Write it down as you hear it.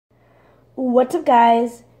What's up,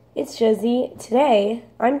 guys? It's Josie. Today,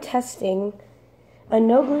 I'm testing a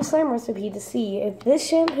no-glue slime recipe to see if this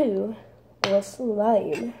shampoo will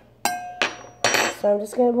slime. So I'm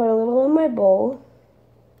just going to put a little in my bowl.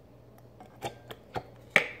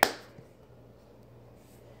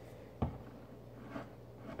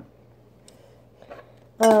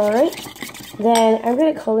 Alright, then I'm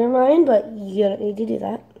going to color mine, but you don't need to do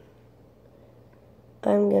that.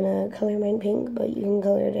 I'm going to color mine pink, but you can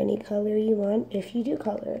color it any color you want if you do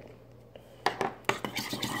color it.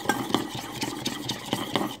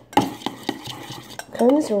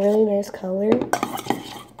 Kind of this really nice color.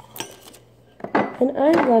 And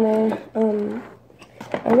I'm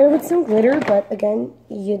gonna put some glitter, but again,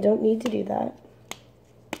 you don't need to do that.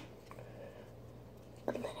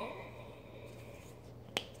 Glitter.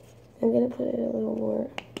 I'm gonna put it a little more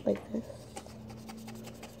like this.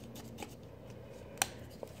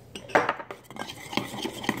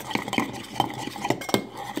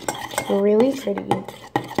 Really pretty.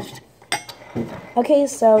 Okay,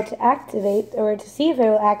 so to activate, or to see if it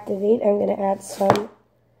will activate, I'm going to add some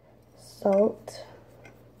salt,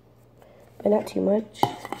 but not too much.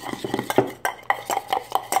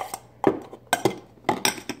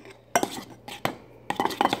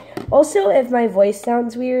 Also, if my voice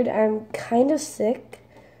sounds weird, I'm kind of sick.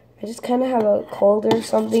 I just kind of have a cold or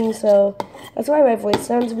something, so that's why my voice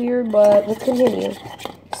sounds weird, but let's continue.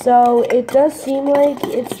 So, it does seem like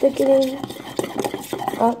it's thickening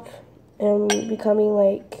up and becoming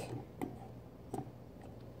like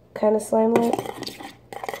kind of slime-like.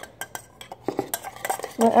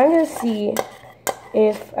 But I'm gonna see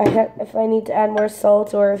if I need to add more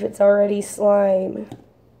salt or if it's already slime.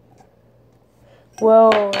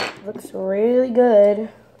 Whoa, it looks really good.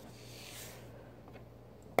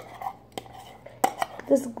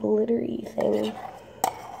 This glittery thing.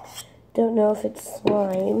 Don't know if it's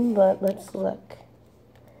slime, but let's look.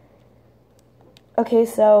 Okay,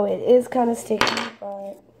 so it is kind of sticky,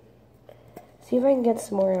 but see if I can get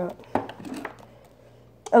some more out.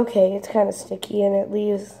 Okay, it's kind of sticky and it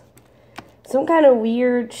leaves some kind of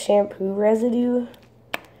weird shampoo residue.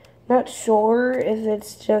 Not sure if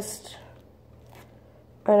it's just,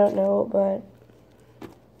 I don't know, but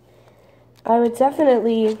I would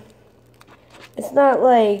definitely, it's not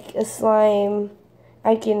like a slime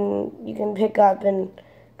you can pick up, and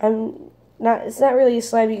it's not really a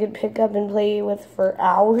slime you could pick up and play with for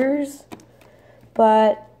hours,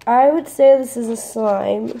 but I would say this is a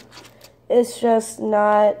slime. It's just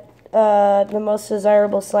not the most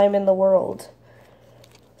desirable slime in the world.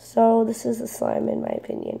 So this is a slime in my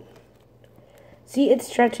opinion. See, it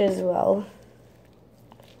stretches well.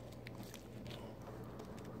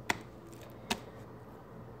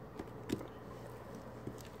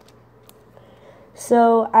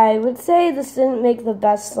 So I would say this didn't make the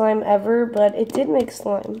best slime ever, but it did make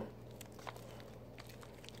slime.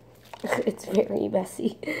 It's very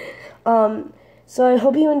messy. So I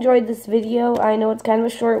hope you enjoyed this video. I know it's kind of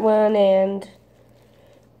a short one,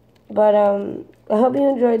 but I hope you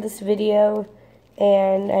enjoyed this video,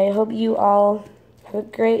 and I hope you all have a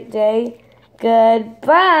great day.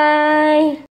 Goodbye!